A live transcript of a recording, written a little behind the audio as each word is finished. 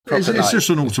It's just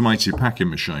an automated packing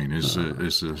machine. Is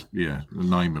the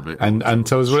name of it. And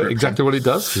tell us exactly what it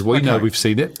does, because we know we've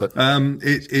seen it. But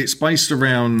it's based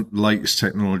around latest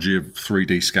technology of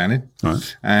 3D scanning,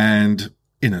 right. And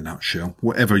in a nutshell,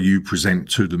 whatever you present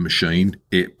to the machine,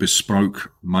 it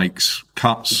bespoke makes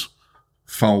cuts,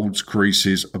 folds,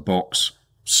 creases, a box,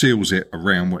 seals it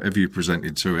around whatever you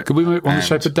presented to it. Could we make one the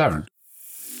shape of Darren?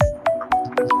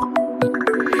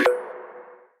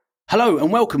 Hello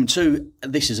and welcome to,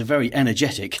 this is a very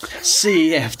energetic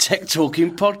CEF Tech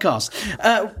Talking podcast.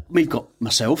 We've got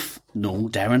myself,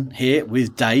 Darren, here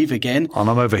with Dave again. And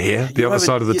I'm over here, the other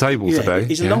side of the table today.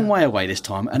 He's a long way away this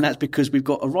time, and that's because we've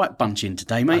got a right bunch in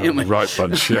today, mate, haven't we? Right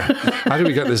bunch, yeah. How do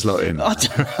we get this lot in? I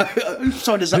don't know. Who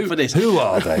signed us up for this? Who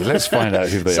are they? Let's find out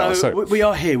who they are. So we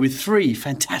are here with three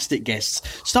fantastic guests.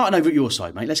 Starting over at your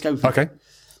side, mate. Let's go. Okay.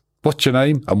 What's your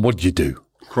name and what do you do?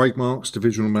 Craig Marks,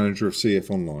 Divisional Manager of CEF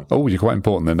Online. Oh, you're quite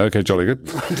important then. Okay, jolly good.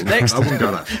 Next. I wouldn't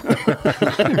go that.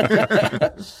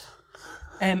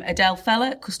 Adele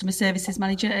Feller, Customer Services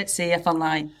Manager at CEF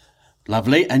Online.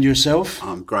 Lovely. And yourself?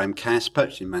 I'm Graham Cass,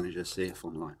 Purchasing Manager at CEF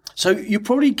Online. So you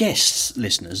probably guessed,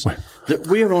 listeners, that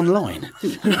we're online.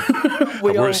 we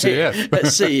are at CEF. Here at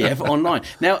CEF Online.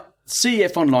 Now,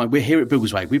 CEF Online, we're here at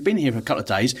Biggleswade. We've been here for a couple of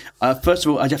days. First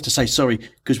of all, I'd have to say sorry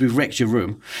because we've wrecked your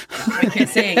room. We can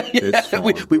see. I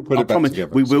promise we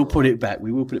will put it back.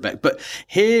 We will put it back. But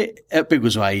here at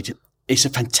Biggleswade, it's a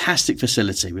fantastic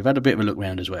facility. We've had a bit of a look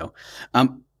round as well.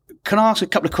 Can I ask a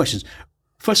couple of questions?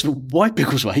 First of all, why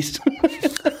Biggleswade?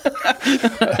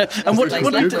 And what do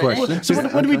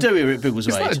we do here at Biggleswade?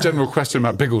 Is that a general question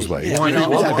about Biggleswade? Yeah, Why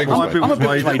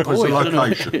Biggleswade? Because the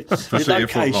location. For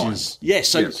CEF Online. Yes,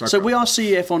 so we are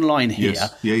CEF Online here,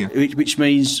 which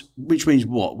means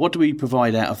what? What do we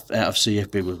provide out of CEF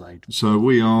Biggleswade? So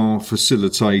we are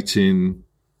facilitating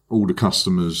all the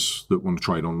customers that want to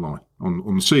trade online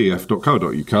on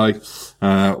cef.co.uk.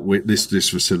 This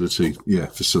facility,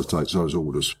 facilitates those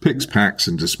orders, picks, packs,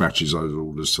 and dispatches those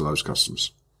orders to those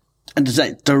customers. And does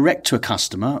that direct to a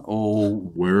customer or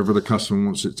wherever the customer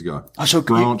wants it to go? So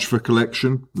branch for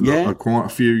collection. Yeah, quite a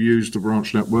few use the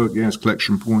branch network. Yes,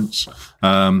 collection points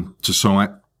to site,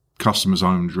 customers'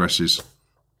 own addresses.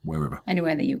 Wherever.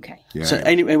 Anywhere in the UK. Yeah. So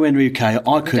anywhere in the UK,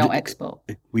 We don't export.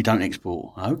 We don't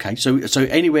export. Okay. So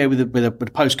anywhere with a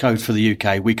postcode for the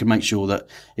UK, we can make sure that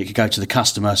it could go to the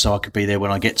customer, so I could be there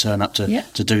when I turn up to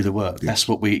do the work. That's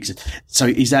what we. So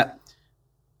is that?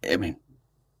 I mean,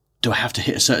 do I have to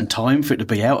hit a certain time for it to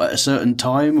be out at a certain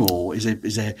time, or is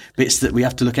there bits that we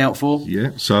have to look out for?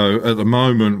 Yeah. So at the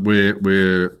moment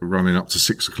we're running up to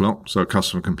 6 o'clock, so a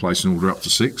customer can place an order up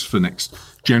to 6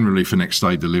 generally for next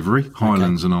day delivery.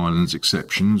 Highlands and Islands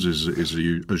exceptions as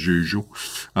usual.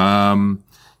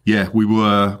 We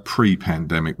were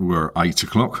pre-pandemic. We were at 8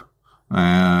 o'clock.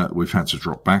 We've had to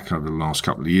drop back over the last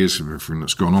couple of years with everything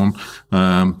that's gone on.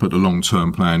 But the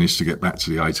long-term plan is to get back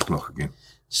to the 8 o'clock again.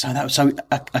 So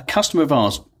a customer of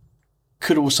ours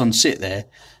could all of a sudden sit there,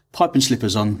 pipe and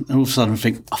slippers on, and all of a sudden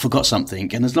think, I forgot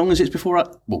something. And as long as it's before,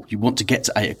 you want to get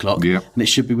to 8 o'clock, and it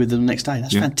should be with them the next day.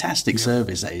 That's fantastic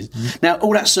service, that is. Now,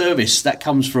 all that service, that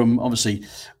comes from, obviously,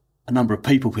 a number of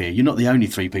people here. You're not the only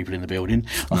 3 people in the building.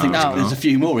 I think there's a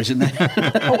few more, isn't there?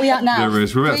 What are we at now? There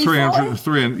is. We're about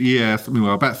 300,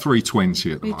 about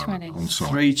 320 at the moment on site.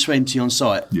 320 on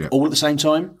site? Yeah. All at the same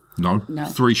time? No.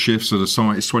 3 shifts at a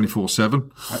site is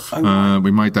 24/7.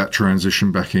 We made that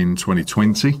transition back in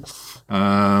 2020.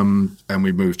 And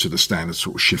we moved to the standard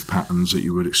sort of shift patterns that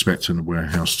you would expect in a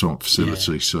warehouse type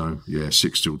facility. So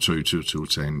 6 till 2, 2 till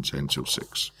 10, 10 till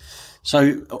 6.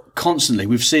 So constantly,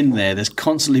 we've seen there's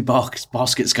constantly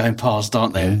baskets going past,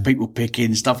 aren't there? Yeah. People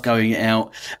picking, stuff going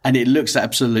out, and it looks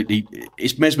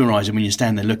it's mesmerising when you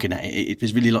stand there looking at it.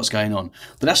 There's really lots going on.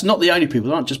 But that's not the only people.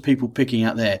 There aren't just people picking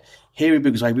out there. Here in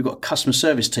Biggleswade, we've got a customer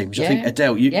service team, which I think,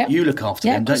 Adele, you look after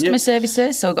them, don't you? Customer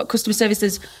services. So we've got customer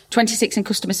services, 26 in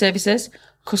customer services.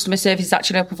 Customer service is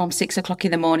actually open from 6 o'clock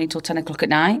in the morning till 10 o'clock at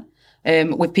night.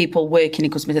 With people working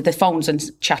in customer service. The phones and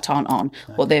chat aren't on,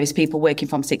 but there is people working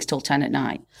from 6 till 10 at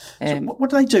night. So what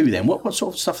do they do then? What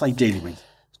sort of stuff are they dealing with?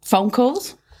 Phone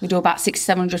calls. We do about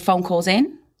 600-700 phone calls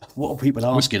in. What are people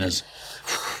asking us?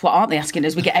 What aren't they asking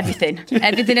us? We get everything.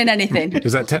 Everything and anything.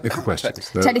 Is that technical questions?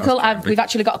 Technical. We've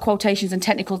actually got a quotations and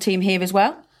technical team here as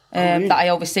well. That I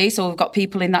oversee. So we've got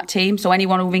people in that team. So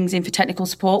anyone who rings in for technical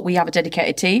support, we have a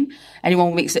dedicated team.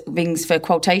 Anyone who rings for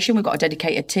quotation, we've got a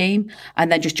dedicated team.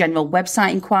 And then just general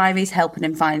website inquiries, helping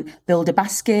them build a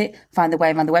basket, find their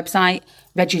way around the website,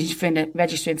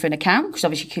 registering for an account, because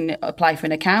obviously you can apply for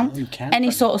an account.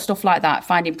 Any sort of stuff like that,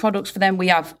 finding products for them. We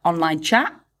have online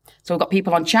chat. So we've got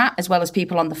people on chat as well as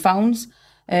people on the phones.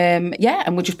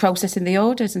 And we're just processing the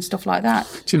orders and stuff like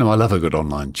that. Do you know, I love a good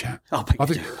online chat. Oh, but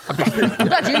you do. I'm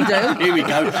glad you do. Here we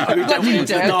go. We're Glad you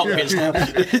do. the dark bits now.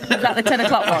 Is that the 10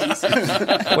 o'clock ones?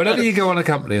 Whenever you go on a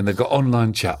company and they've got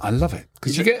online chat, I love it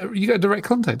because you get direct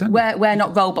contact, don't you? We're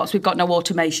not robots. We've got no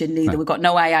automation neither. No. We've got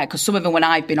no AI, because some of them, when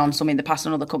I've been on some in the past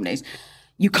on other companies,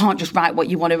 you can't just write what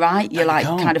you want to write. You're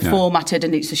kind of formatted,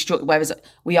 and it's a structure. Whereas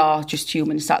we are just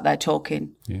humans sat there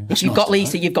talking. Yeah. If you've got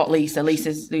Lisa, you've got Lisa.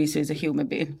 Lisa's a human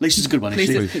being. Lisa's a good one. We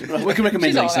can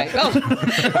recommend Lisa. Right. Oh,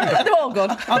 they're all good.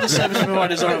 Other service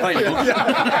providers are available.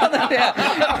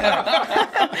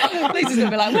 Lisa's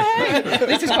going to be like, well, hey,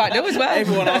 Lisa's quite new as well.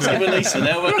 Everyone asking for Lisa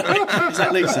now. Is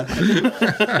that Lisa?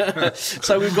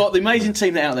 So we've got the amazing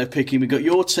team that out there picking. We've got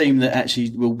your team that actually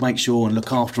will make sure and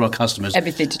look after our customers.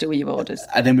 Everything to do with your orders.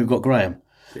 And then we've got Graham.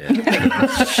 Yeah.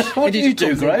 What do you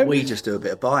do, Graham? We just do a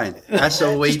bit of buying. That's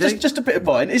all we do. Just a bit of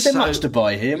buying. Is there much to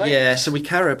buy here, mate? Yeah, so we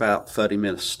carry about 30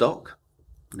 mil of stock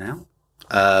now.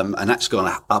 And that's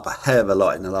gone up a hell of a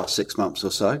lot in the last 6 months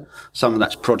or so. Some of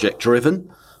that's project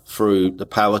driven through the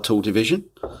power tool division,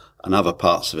 and other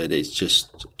parts of it is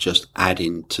just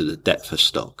adding to the depth of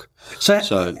stock.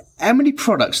 So how many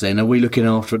products then are we looking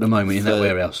after at the moment in that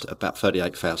warehouse? About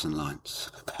 38,000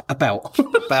 lines. About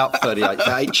 38.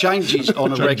 It changes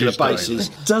on a regular basis.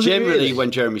 Generally, really? when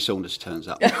Jeremy Saunders turns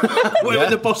up. When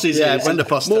the boss is here. When the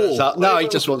boss turns up. No, he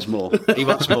just wants more. He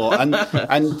wants more. And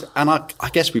I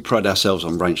guess we pride ourselves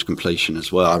on range completion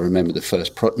as well. I remember the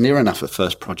first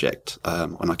project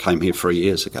when I came here 3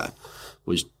 years ago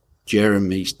was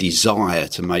Jeremy's desire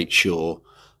to make sure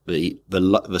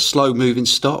the slow moving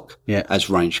stock has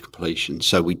range completion,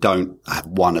 so we don't have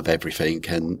one of everything,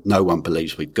 and no one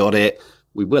believes we've got it.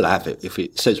 We will have it if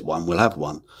it says one, we'll have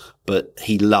one. But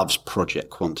he loves project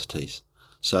quantities,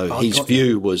 so his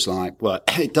view was like, well,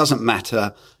 it doesn't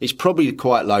matter. It's probably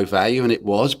quite low value, and it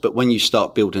was. But when you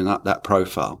start building up that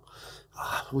profile,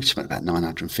 we spent about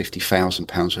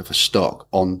 £950,000 worth of stock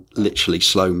on literally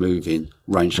slow-moving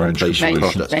range completion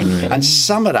products. And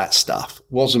some of that stuff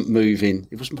wasn't moving.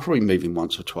 It was probably moving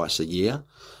once or twice a year.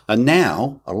 And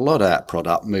now a lot of that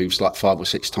product moves like 5 or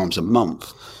 6 times a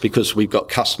month, because we've got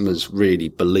customers really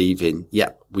believing,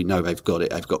 we know they've got it,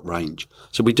 they've got range.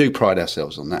 So we do pride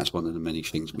ourselves on that. It's one of the many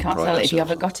things we can't pride sell it ourselves if you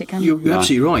haven't got it, can you? You're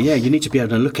absolutely right. Yeah, you need to be able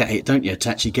to look at it, don't you, to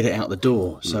actually get it out the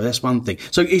door. So that's one thing.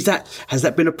 So has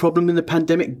that been a problem in the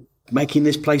pandemic, making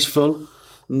this place full?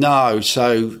 No.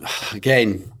 So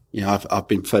again, I've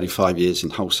been 35 years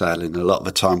in wholesaling. A lot of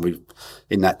the time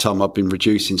in that time I've been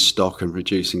reducing stock and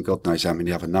reducing God knows how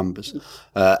many other numbers.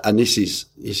 And this is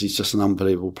just an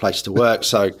unbelievable place to work.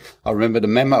 So I remember the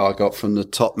memo I got from the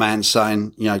top man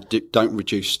saying, don't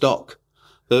reduce stock.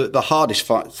 The hardest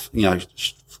fight,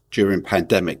 during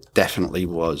pandemic definitely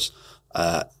was,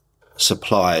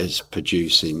 suppliers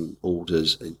producing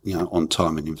orders, on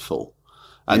time and in full.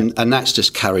 And that's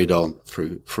just carried on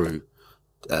through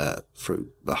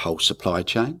the whole supply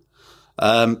chain.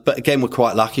 But again, we're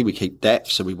quite lucky. We keep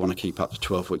depth, so we want to keep up to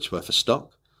 12 weeks worth of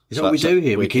stock. Is that what we do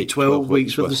here? We keep 12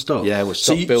 weeks worth of stock? Yeah, we're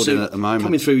stock building at the moment.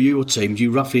 Coming through your team, do you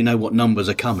roughly know what numbers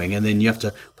are coming, and then you have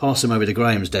to pass them over to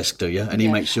Graham's desk, do you? And he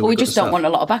makes sure. Well, we just don't want a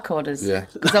lot of back orders. Yeah.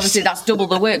 Because obviously that's double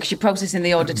the work, because you're processing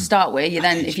the order to start with. You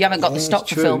then, if you haven't got the stock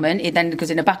fulfillment, it then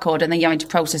goes in a back order, and then you're having to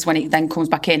process when it then comes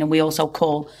back in. And we also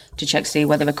call to check to see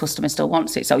whether the customer still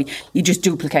wants it. So you're just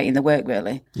duplicating the work,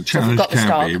 really. The challenge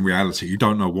be, in reality, you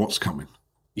don't know what's coming.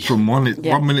 From one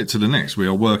minute to the next, we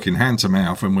are working hand to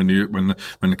mouth, and when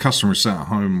the customer is sat at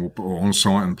home or on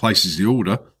site and places the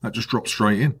order, that just drops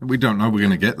straight in. We don't know we're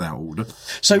going to get that order,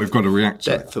 so we've got to react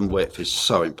to it. Depth and width is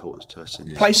so important to us.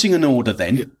 Placing an order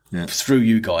then through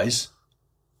you guys,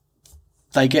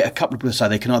 they get a couple of people say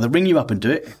they can either ring you up and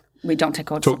do it. We don't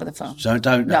take orders over the phone. So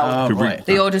don't. No, right.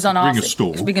 The order's on our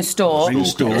store. Ring a store.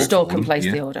 The store can place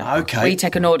the order. Okay. We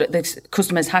take an order. The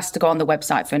customers has to go on the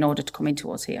website for an order to come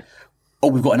into us here. Oh,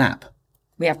 we've got an app.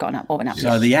 We have got an app.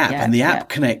 So the app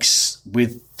connects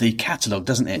with the catalogue,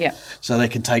 doesn't it? Yeah. So they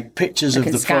can take pictures of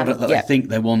the product that they think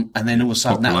they want, and then all of a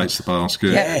sudden populates the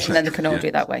basket. Yeah, and then they can order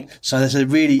it that way. So there's a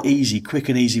really quick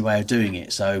and easy way of doing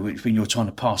it. So when you're trying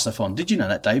to pass stuff on, did you know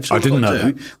that, Dave? So I didn't know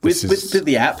that. With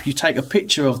the app, you take a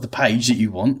picture of the page that you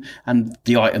want and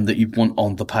the item that you want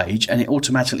on the page, and it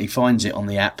automatically finds it on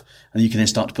the app, and you can then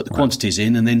start to put the quantities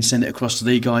in, and then send it across to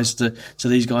these guys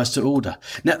to order.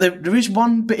 Now there is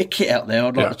one bit of kit out there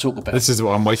I'd like to talk about. This is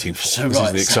what I'm waiting for. This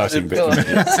is the exciting bit.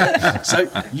 So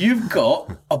you've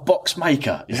got a box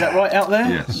maker, is that right out there?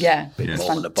 Yes. Yeah, Yes. it's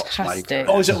More than a box fantastic.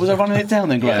 maker. Oh, was I running it down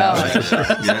then, Graham?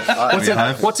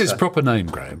 What's its proper name,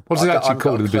 Graham? What's it actually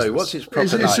called in the business? What's its proper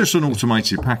It's name? just an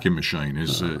automated packing machine.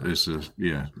 Is the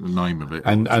name of it.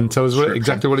 And tell us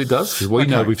exactly what it does. 'Cause we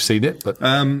know we've seen it, but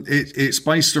It's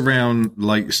based around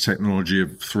latest technology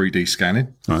of 3D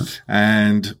scanning, right.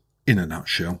 and in a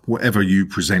nutshell, whatever you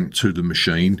present to the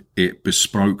machine, it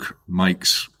bespoke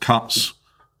makes cuts,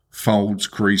 folds,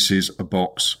 creases, a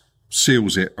box,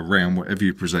 seals it around whatever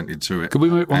you presented to it. Could we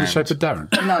make one the shape of Darren?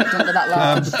 No, don't go that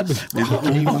large. I'm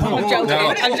joking.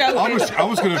 I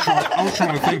was going to try. I was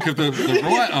trying to think of the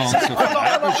right answer for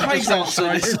that. Which is So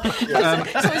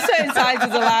certain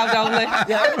sizes allowed only.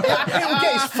 He'll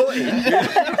get his foot in.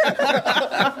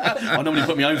 I normally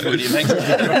put my own foot in it, mate.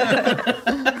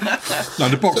 No,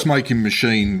 the box making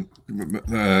machine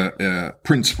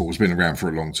principle has been around for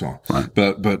a long time, right.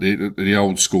 but the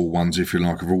old school ones, if you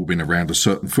like, have all been around a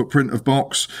certain footprint of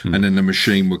box, and then the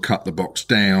machine would cut the box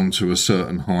down to a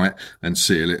certain height and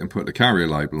seal it and put the carrier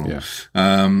label on. Yeah.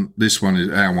 This one is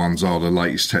our ones are the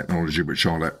latest technology, which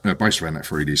are based around that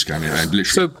 3D scanning and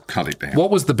literally cut it down. What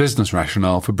was the business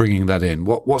rationale for bringing that in?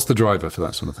 What's the driver for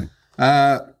that sort of thing?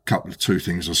 Couple of two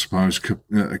things, I suppose.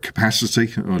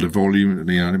 Capacity, or the volume,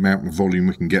 the amount of volume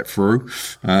we can get through.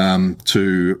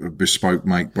 To bespoke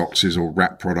make boxes or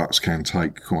wrap products can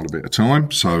take quite a bit of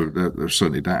time. So there's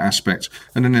certainly that aspect.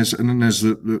 And then there's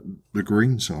the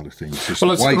green side of things.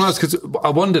 Well, because I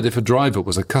wondered if a driver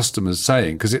was a customer's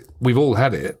saying, because we've all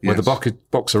had it, where the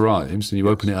box arrives and you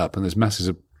open it up and there's masses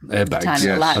of airbags,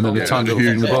 and then the tiny little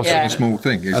thing in the bottom. A small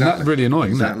thing, exactly. And that's really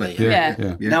annoying, exactly. Isn't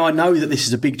it? Yeah. Now, I know that this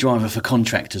is a big driver for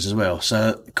contractors as well.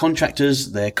 So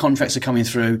contractors, their contracts are coming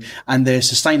through, and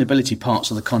there's sustainability parts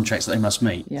of the contracts that they must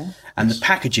meet. Yeah. And the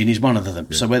packaging is one of them.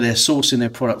 Yeah. So where they're sourcing their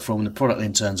product from, and the product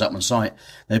then turns up on site,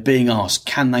 they're being asked,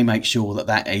 can they make sure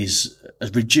that is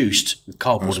as reduced with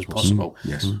cardboard as possible?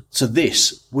 Yes. So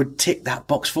this would tick that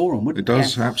box for them, wouldn't it? It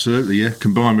does, absolutely, yeah.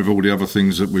 Combined with all the other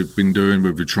things that we've been doing,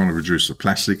 we've been trying to reduce the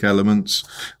plastic elements,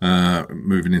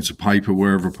 moving into paper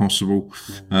wherever possible.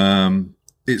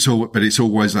 It's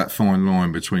always that fine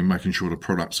line between making sure the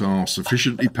products are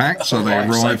sufficiently packed so they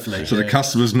arrive, safely, so the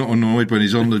customer's not annoyed when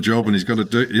he's on the job and he's got to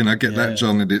do, get that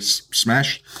done and it's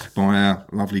smashed by our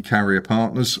lovely carrier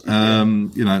partners. So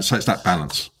it's that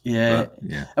balance. Yeah.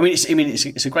 I mean,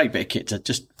 it's a great bit of kit to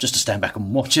just to stand back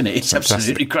and watch, isn't it? It's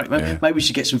absolutely great. Maybe we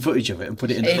should get some footage of it and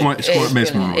put it in. It's quite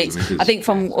mesmerising. I think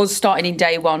from us starting in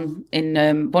day one in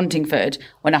Buntingford,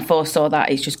 when I first saw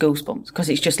that, it's just goosebumps, because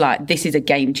it's just like, this is a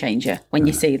game changer when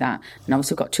you see that. And I've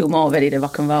also got two more ready to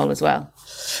rock and roll as well.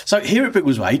 So here at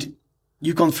Biggleswade,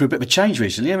 you've gone through a bit of a change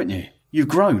recently, haven't you? You've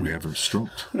grown. We haven't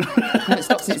stopped. We haven't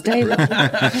stopped since day one.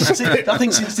 I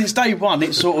think since day one,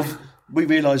 it's sort of, we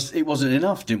realised it wasn't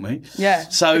enough, didn't we? Yeah.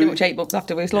 So pretty much 8 books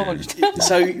after we launched.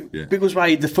 So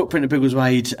Biggleswade, the footprint of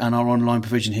Biggleswade and our online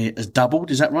provision here has doubled.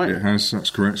 Is that right? It has. That's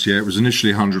correct. Yeah, it was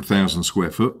initially 100,000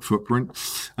 square foot footprint.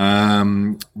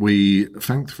 We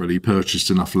thankfully purchased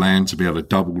enough land to be able to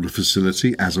double the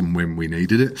facility as and when we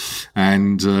needed it,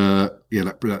 and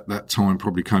that time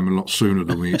probably came a lot sooner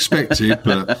than we expected.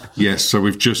 But yes, so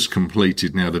we've just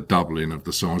completed now the doubling of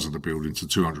the size of the building to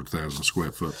 200,000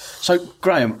 square foot. So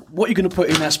Graham, what are you going to put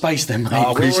in that space then,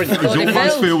 mate? He's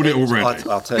almost filled it already.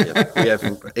 I'll tell you,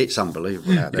 it's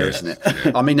unbelievable out there, isn't it?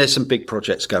 Yeah. I mean, there's some big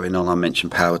projects going on. I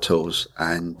mentioned power tools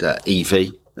and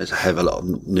EV. There's a hell of a lot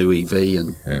of new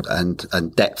EV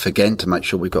and depth again to make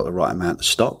sure we've got the right amount of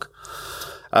stock.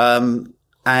 I'm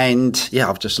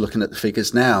just looking at the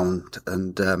figures now,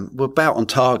 and we're about on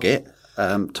target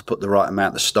to put the right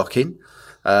amount of stock in.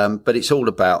 But it's all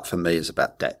about, for me, is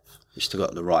about depth. You've still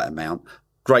got the right amount.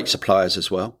 Great suppliers as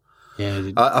well.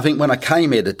 Yeah, I think when I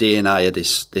came here, the DNA of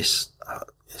this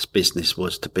business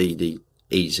was to be the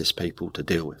easiest people to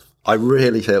deal with. I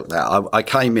really felt that. I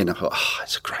came in, I thought,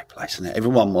 it's a great place, isn't it?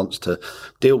 Everyone wants to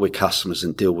deal with customers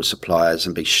and deal with suppliers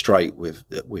and be straight with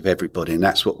everybody, and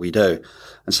that's what we do.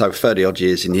 And so 30 odd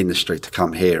years in the industry to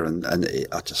come here,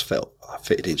 I just felt I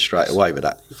fitted in straight away with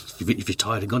that. If you're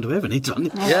tired and gone to heaven, it's on.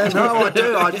 Yeah, no, I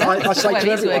do. I say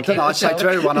to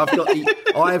everyone,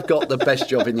 I've got the best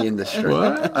job in the industry.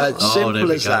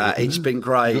 Simple as that. It's been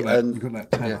great. You got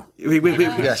that tower.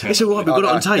 It's all right. We've got it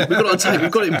on tape.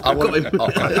 We've got him. I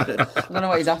don't know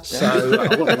what he's after. So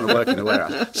I wouldn't want to work in a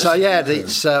warehouse. So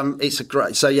it's a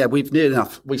great. So yeah, we've near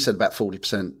enough. We said about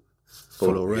 40%.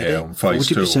 Full already. Yeah, on phase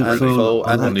 2 full,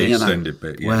 and on the extended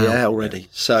bit. Yeah, already.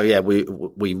 So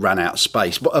we ran out of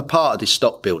space. But a part of this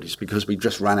stock build is because we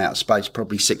just ran out of space,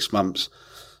 probably 6 months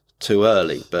too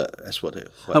early, but that's what it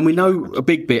is. And we know a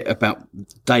big bit about,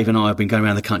 Dave and I have been going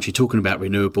around the country talking about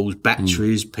renewables,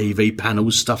 batteries, PV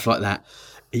panels, stuff like that.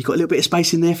 You got a little bit of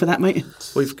space in there for that, mate?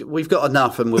 We've got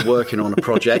enough, and we're working on a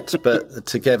project. But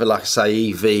together, like I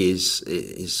say, EV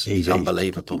is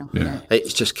unbelievable. Yeah.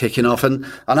 It's just kicking off, and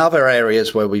other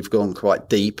areas where we've gone quite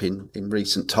deep in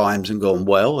recent times and gone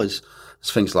well is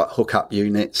things like hookup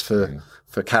units for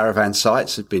caravan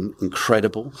sites have been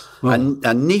incredible. Well,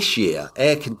 and this year,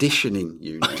 air conditioning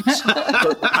units.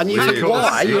 And you think,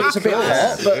 why? It's a bit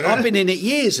hot, but I've been in it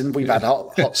years and we've had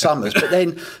hot summers. But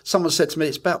then someone said to me,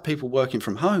 it's about people working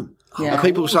from home. Yeah. And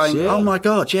people saying, oh my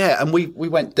God, yeah. And we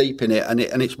went deep in it and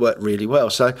it's worked really well.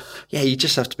 So, yeah, you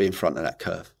just have to be in front of that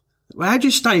curve. Well, how do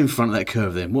you stay in front of that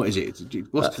curve then? What is it?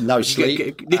 No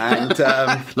sleep and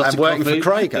working for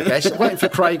Craig, I guess. Waiting for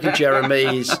Craig and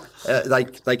Jeremy's.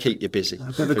 They keep you busy. A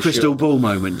bit of a crystal ball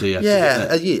moment, do you? Yeah,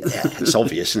 it's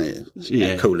obvious, isn't it?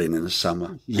 It's cooling in the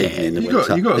summer, heating in the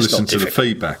winter. You've got to listen to the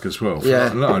feedback as well,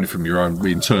 not only from your own,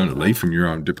 internally, from your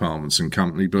own departments and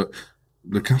company, but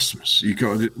the customers. You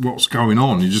got what's going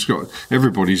on. You just got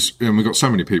everybody's, and we've got so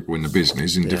many people in the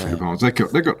business in different departments. They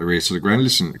got their ear to the ground,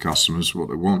 listening to customers, what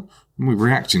they want, and we're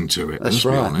reacting to it. Let's be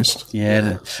honest.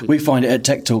 Yeah, we find it at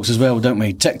Tech Talks as well, don't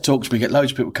we? Tech Talks, we get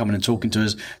loads of people coming and talking to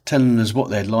us, telling us what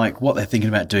they'd like, what they're thinking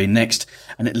about doing next,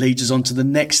 and it leads us on to the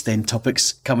next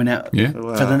topics coming out for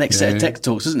the next set of Tech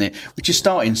Talks, isn't it? Which is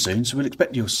starting soon, so we'll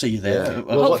expect you'll see you there. Yeah.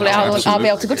 Hopefully, I'll be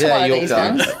able to go to one of these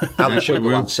then. Alan Sugar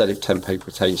once said, if 10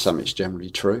 people tell you something, it's generally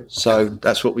true. So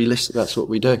that's what we listen. That's what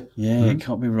we do. Yeah, it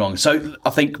can't be wrong. So I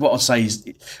think what I'll say is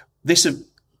this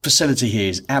facility here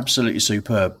is absolutely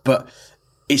superb, but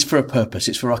it's for a purpose.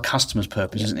 It's for our customers'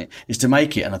 purpose, isn't it? It's to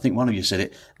make it, and I think one of you said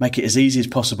it, make it as easy as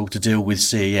possible to deal with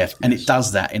CEF. And it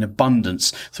does that in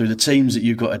abundance through the teams that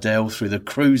you've got, Adele, through the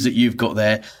crews that you've got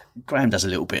there. Graham does a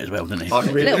little bit as well, doesn't he? He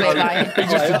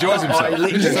just enjoys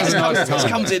himself. He just has a nice time. He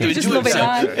comes here to enjoy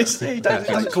himself. He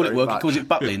doesn't call it work, he calls it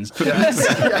butlins.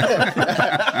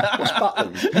 What's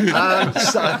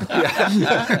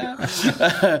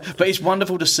butlins? But it's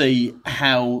wonderful to see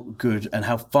how good and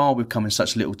how far we've come in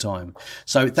such little time.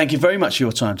 So thank you very much for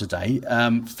your time today.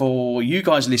 For you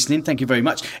guys listening, thank you very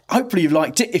much. Hopefully you've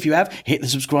liked it. If you have, hit the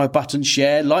subscribe button,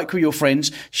 share, like with your friends.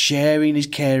 Sharing is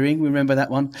caring. Remember that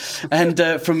one. And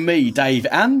from me, Dave,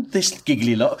 and this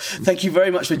giggly lot, thank you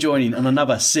very much for joining on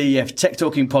another CEF Tech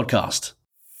Talking podcast.